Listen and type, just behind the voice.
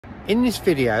In this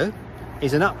video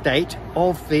is an update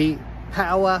of the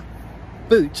power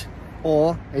boot,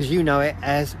 or as you know it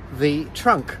as the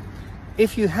trunk.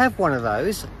 If you have one of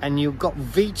those and you've got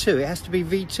V2, it has to be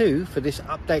V2 for this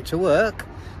update to work,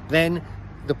 then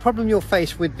the problem you'll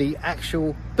face with the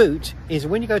actual boot is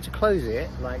when you go to close it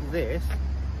like this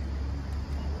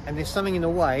and there's something in the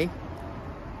way,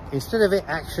 instead of it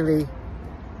actually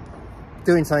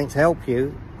doing something to help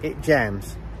you, it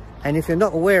jams. And if you're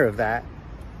not aware of that,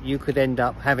 you could end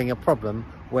up having a problem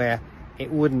where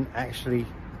it wouldn't actually,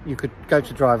 you could go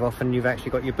to drive off and you've actually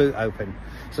got your boot open.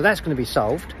 So that's going to be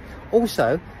solved.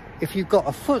 Also, if you've got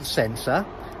a foot sensor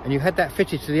and you had that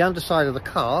fitted to the underside of the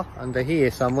car, under here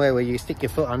somewhere where you stick your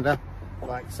foot under,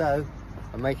 like so,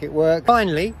 and make it work.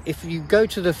 Finally, if you go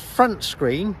to the front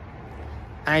screen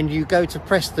and you go to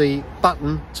press the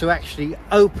button to actually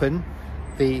open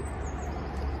the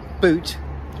boot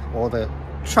or the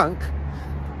trunk,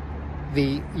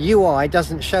 the UI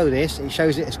doesn't show this, it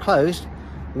shows it as closed.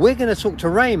 We're going to talk to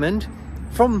Raymond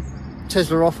from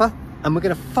EVOffer and we're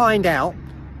going to find out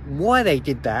why they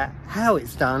did that, how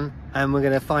it's done, and we're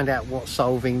going to find out what's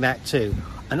solving that too.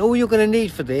 And all you're going to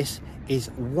need for this is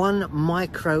one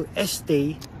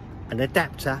MicroSD, an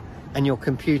adapter, and your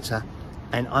computer.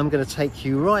 And I'm going to take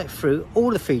you right through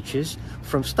all the features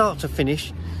from start to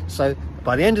finish. So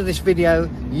by the end of this video,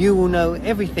 you will know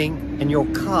everything and your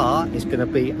car is going to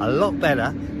be a lot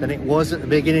better than it was at the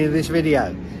beginning of this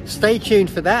video. Stay tuned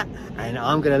for that, and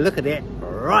I'm going to look at it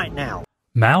right now.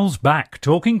 Mal's back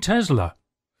talking Tesla.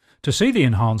 To see the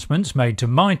enhancements made to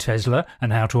my Tesla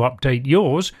and how to update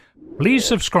yours, please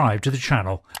subscribe to the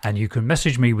channel, and you can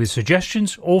message me with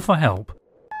suggestions or for help.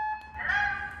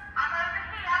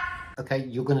 Okay,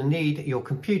 you're going to need your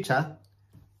computer,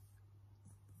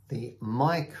 the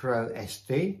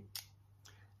MicroSD,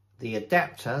 the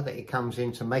adapter that it comes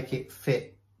in to make it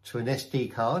fit to an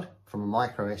SD card from a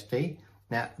MicroSD.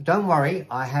 Now, don't worry,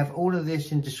 I have all of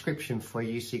this in description for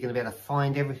you, so you're going to be able to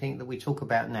find everything that we talk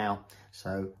about now.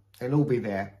 So it'll all be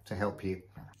there to help you.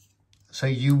 So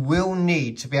you will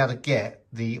need to be able to get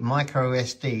the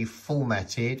MicroSD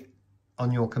formatted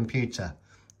on your computer.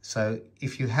 So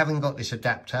if you haven't got this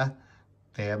adapter,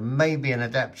 there may be an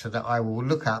adapter that I will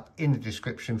look up in the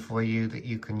description for you that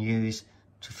you can use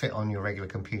to fit on your regular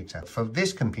computer. For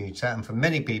this computer, and for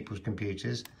many people's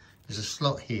computers, there's a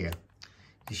slot here.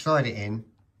 You slide it in,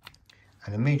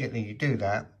 and immediately you do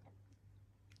that,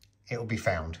 it will be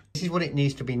found. This is what it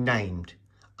needs to be named.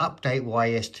 Update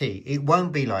YST. It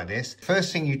won't be like this.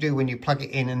 First thing you do when you plug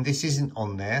it in, and this isn't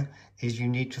on there, is you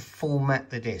need to format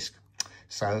the disk.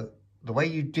 So the way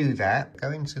you do that,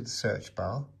 go into the search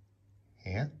bar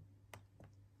here,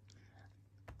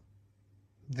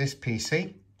 this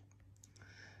PC,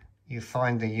 you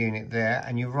find the unit there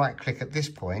and you right click at this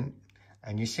point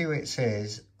and you see where it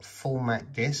says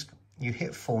format disk. You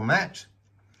hit format,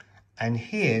 and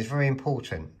here is very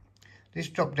important, this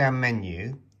drop down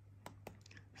menu,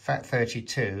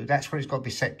 FAT32, that's what it's got to be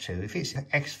set to. If it's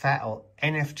exFAT or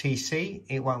NFTC,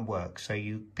 it won't work. So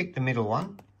you pick the middle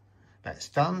one, that's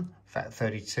done,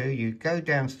 FAT32. You go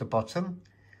down to the bottom,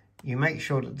 you make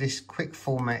sure that this quick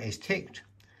format is ticked,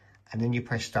 and then you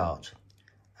press start.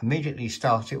 Immediately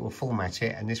start, it will format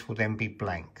it, and this will then be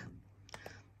blank.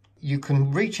 You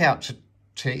can reach out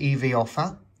to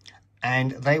EVOffer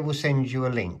and they will send you a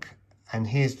link, and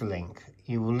here's the link.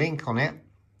 You will link on it,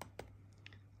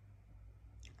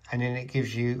 and then it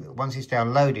gives you, once it's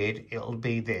downloaded, it'll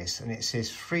be this, and it says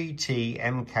 3T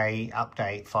MK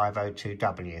update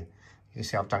 502W. You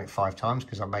see I've done it 5 times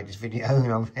because I've made this video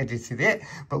and I've edited it,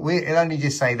 but it'll only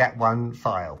just say that one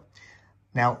file.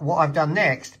 Now, what I've done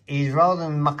next is, rather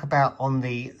than muck about on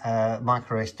the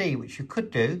MicroSD, which you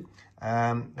could do,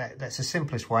 that's the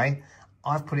simplest way,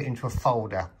 I've put it into a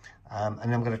folder,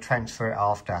 and I'm going to transfer it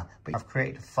after. But I've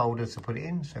created a folder to put it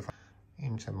in, so if I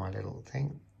into my little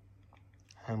thing,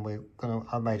 and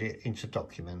I made it into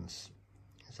documents.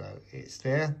 So it's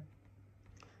there,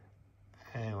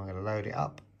 and we're going to load it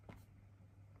up.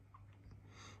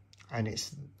 And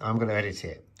I'm going to edit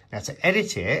it. Now, to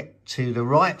edit it to the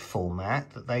right format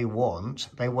that they want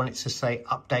it to say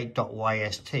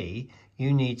update.yst,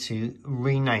 you need to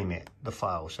rename it, the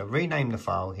file. So rename the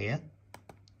file here.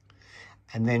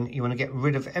 And then you want to get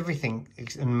rid of everything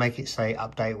and make it say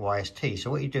update.yst. So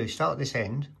what you do is start at this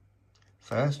end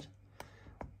first,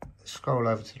 scroll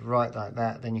over to the right like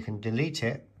that, then you can delete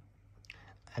it.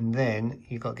 And then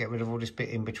you've got to get rid of all this bit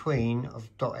in between of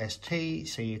 .st.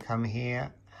 So you come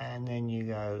here, and then you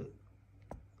go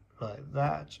like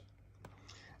that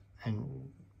and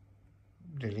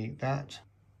delete that,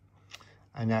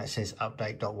 and now it says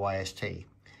update.yst.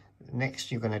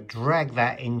 Next, you're going to drag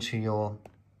that into your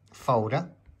folder.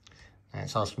 And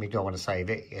it's asking me, do I want to save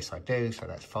it? Yes, I do. So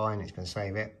that's fine. It's going to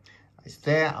save it. It's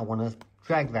there. I want to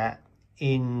drag that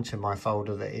into my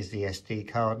folder that is the SD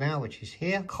card now, which is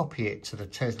here. Copy it to the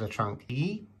Tesla trunk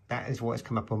E. That is what's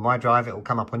come up on my drive. It will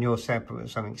come up on your separate,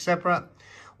 something separate.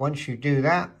 Once you do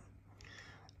that,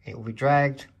 it will be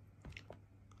dragged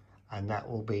and that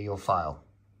will be your file.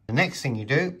 The next thing you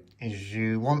do is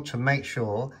you want to make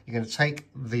sure you're going to take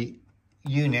the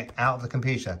unit out of the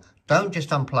computer. Don't just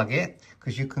unplug it,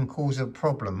 because you can cause a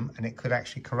problem and it could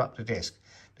actually corrupt the disk.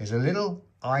 There's a little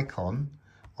icon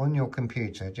on your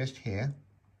computer just here,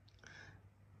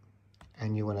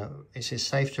 and you want to, it says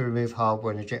safe to remove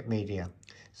hardware and eject media.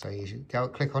 So you should go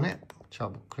click on it,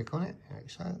 double click on it, like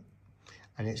so,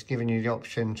 and it's giving you the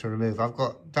option to remove.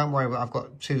 Don't worry, I've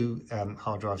got two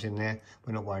hard drives in there.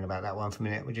 We're not worrying about that one for a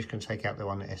minute. We're just going to take out the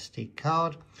one SD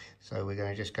card. So we're going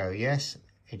to just go yes,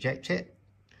 eject it.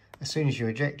 As soon as you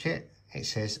eject it, it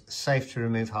says safe to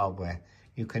remove hardware.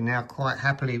 You can now quite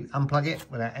happily unplug it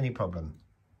without any problem.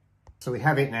 So we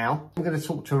have it now. I'm going to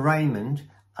talk to Raymond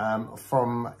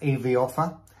from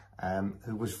EVOffer,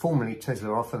 who was formerly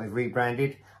Tesla Offer. They've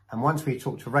rebranded. And once we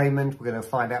talk to Raymond, we're going to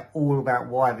find out all about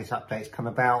why this update's come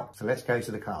about. So let's go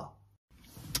to the car.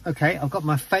 Okay, I've got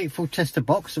my fateful tester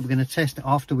box that we're going to test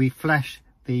after we flash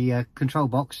the control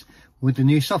box with the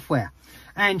new software.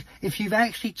 And if you've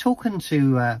actually talked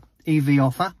to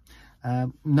EVOffer,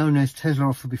 known as Tesla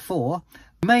Offer before,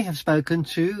 you may have spoken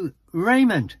to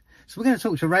Raymond. So we're going to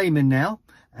talk to Raymond now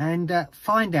and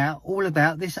find out all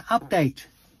about this update.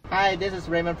 Hi, this is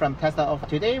Raymond from Tesla Offer.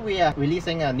 Today we are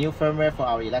releasing a new firmware for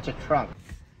our electric trunk.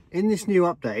 In this new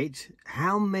update,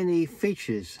 how many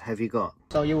features have you got?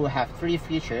 So you will have 3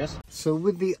 features. So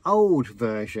with the old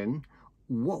version,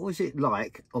 what was it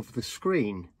like of the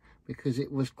screen? Because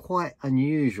it was quite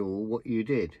unusual what you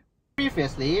did.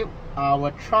 Previously,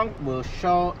 our trunk will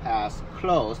show as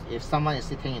closed if someone is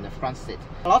sitting in the front seat.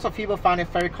 A lot of people find it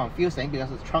very confusing because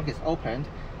the trunk is opened,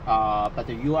 but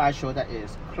the UI shows that it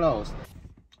is closed.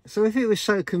 So if it was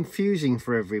so confusing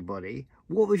for everybody,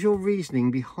 what was your reasoning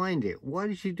behind it? Why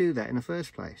did you do that in the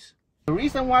first place? The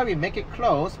reason why we make it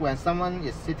closed when someone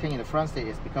is sitting in the front seat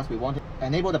is because we want to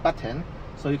enable the button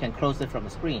so you can close it from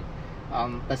the screen.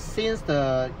 But since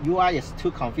the UI is too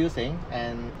confusing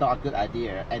and not a good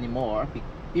idea anymore,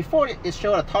 before it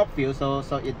showed a top view, so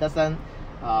it doesn't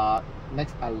make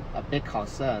a big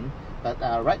concern. But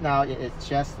right now it's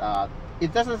just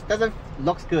it doesn't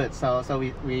look good. So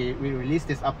we released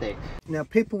this update. Now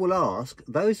people will ask,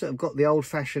 those that have got the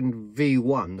old-fashioned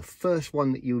V1, the first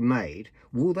one that you made,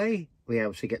 will they be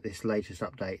able to get this latest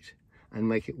update and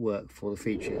make it work for the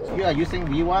features? If you are using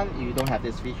V1, you don't have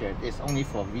this feature. It's only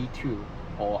for V2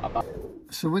 or above.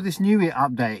 So with this new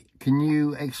update, can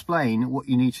you explain what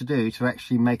you need to do to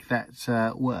actually make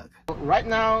that work? Right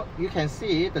now, you can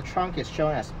see the trunk is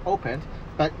shown as opened,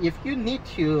 but if you need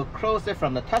to close it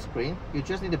from the touchscreen, you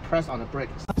just need to press on the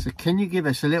brakes. So can you give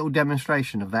us a little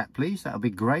demonstration of that, please? That would be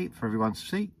great for everyone to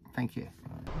see. Thank you.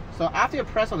 So after you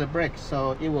press on the brake,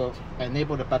 so it will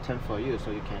enable the button for you,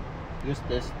 so you can use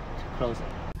this to close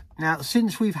it. Now,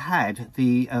 since we've had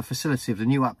the facility of the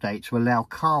new update to allow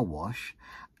car wash,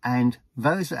 and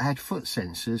those that had foot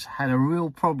sensors had a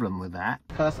real problem with that.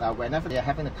 Because whenever they're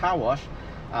having a car wash,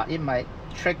 it might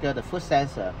trigger the foot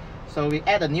sensor. So we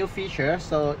add a new feature.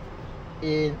 So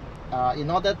in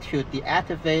order to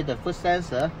deactivate the foot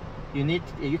sensor,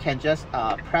 you can just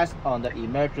press on the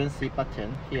emergency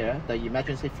button here, the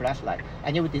emergency flashlight,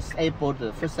 and it will disable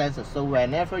the foot sensor. So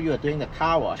whenever you are doing the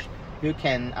car wash, you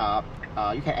can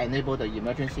enable the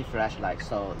emergency flashlight,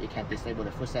 so you can disable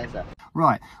the foot sensor.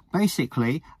 Right.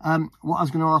 Basically, what I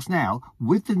was going to ask now,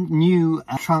 with the new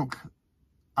trunk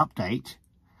update,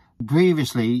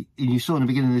 previously, you saw in the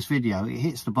beginning of this video, it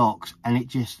hits the box and it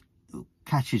just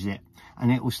catches it and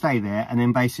it will stay there. And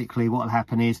then basically what will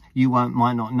happen is you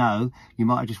might not know, you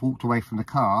might have just walked away from the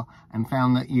car and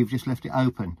found that you've just left it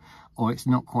open, or it's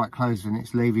not quite closed and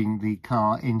it's leaving the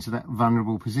car into that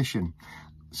vulnerable position.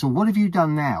 So what have you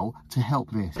done now to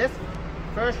help this? This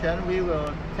version, we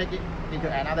will take it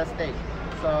into another stage.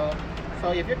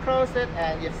 So if you close it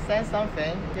and it sends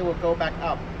something, it will go back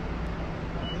up.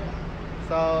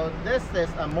 So this is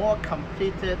a more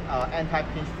completed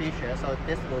anti-pinch feature. So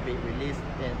this will be released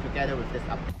together with this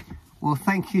update. Well,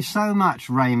 thank you so much,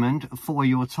 Raymond, for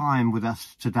your time with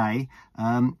us today.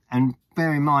 And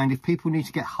bear in mind, if people need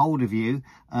to get hold of you,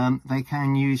 they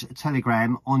can use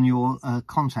Telegram on your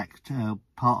contact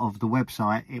part of the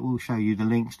website. It will show you the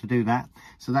links to do that.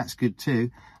 So that's good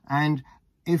too. And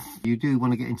if you do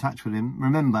want to get in touch with him,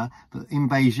 remember that in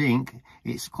Beijing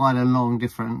it's quite a long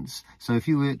difference. So if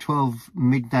you were at 12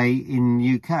 midday in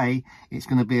UK, it's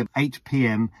going to be at 8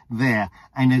 p.m. there.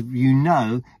 And if you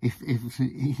know, if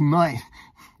he might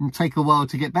take a while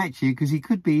to get back to you because he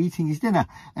could be eating his dinner,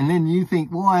 and then you think,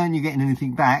 why aren't you getting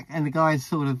anything back? And the guy's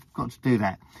sort of got to do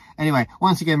that. Anyway,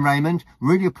 once again, Raymond,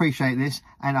 really appreciate this,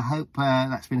 and I hope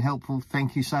that's been helpful.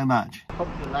 Thank you so much. Hope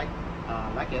you like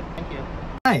it. Thank you.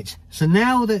 Right, so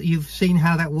now that you've seen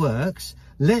how that works,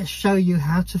 let's show you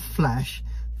how to flash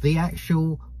the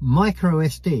actual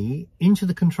MicroSD into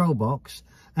the control box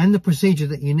and the procedure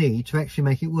that you need to actually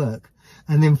make it work.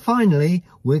 And then finally,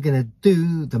 we're going to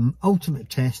do the ultimate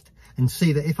test and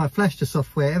see that if I flash the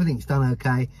software, everything's done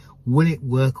okay, will it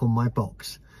work on my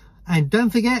box? And don't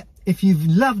forget, if you've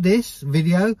loved this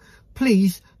video,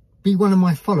 please be one of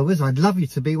my followers. I'd love you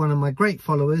to be one of my great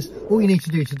followers. All you need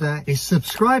to do today is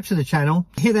subscribe to the channel,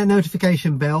 hit that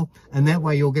notification bell, and that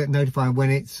way you'll get notified when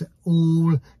it's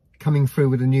all coming through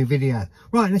with a new video.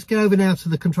 Right, let's get over now to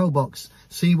the control box,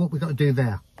 see what we've got to do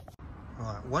there.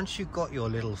 Right, once you've got your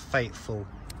little faithful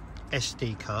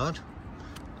SD card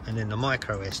and then the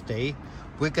micro SD,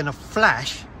 we're going to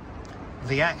flash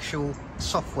the actual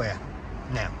software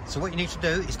now. So what you need to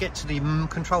do is get to the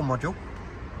control module,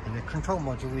 and the control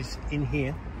module is in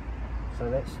here. So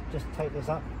let's just take this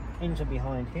up into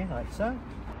behind here like so.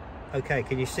 Okay,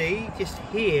 can you see just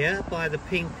here by the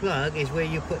pink plug is where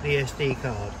you put the SD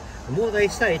card, and what they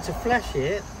say to flash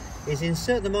it is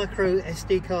insert the micro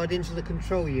SD card into the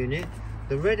control unit.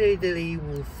 The red LED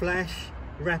will flash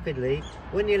rapidly.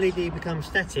 When the LED becomes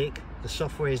static, the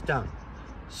software is done.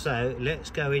 So let's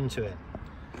go into it.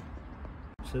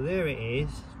 So there it is,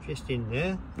 just in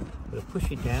there. We'll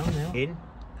push it down now, in,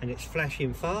 and it's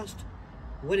flashing fast.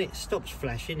 When it stops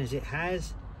flashing, as it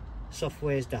has,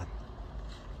 software's done.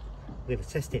 We're going to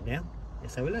test it now.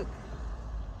 Let's have a look.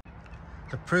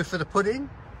 The proof of the pudding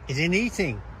is in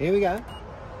eating. Here we go.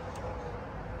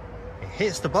 It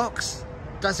hits the box.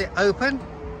 Does it open?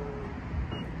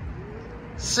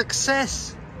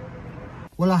 Success!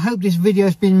 Well, I hope this video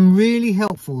has been really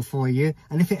helpful for you,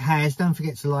 and if it has, don't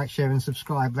forget to like, share and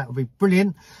subscribe. That would be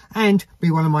brilliant, and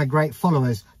be one of my great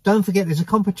followers. Don't forget, there's a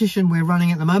competition we're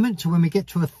running at the moment to when we get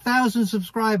to 1,000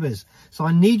 subscribers, so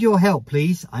I need your help,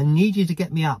 please. I need you to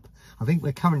get me up. I think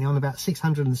we're currently on about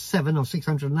 607 or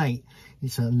 608.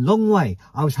 It's a long way.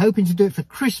 I was hoping to do it for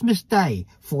Christmas Day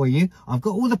for you. I've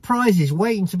got all the prizes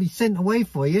waiting to be sent away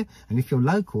for you. And if you're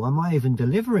local, I might even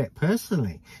deliver it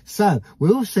personally. So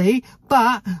we'll see,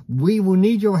 but we will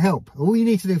need your help. All you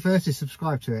need to do first is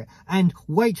subscribe to it and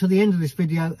wait till the end of this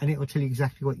video, and it will tell you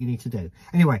exactly what you need to do.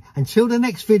 Anyway, until the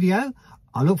next video,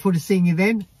 I look forward to seeing you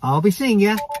then. I'll be seeing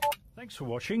you. Thanks for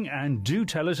watching, and do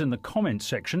tell us in the comments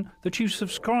section that you've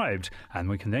subscribed, and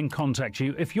we can then contact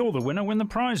you if you're the winner when the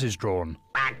prize is drawn.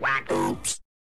 Oops.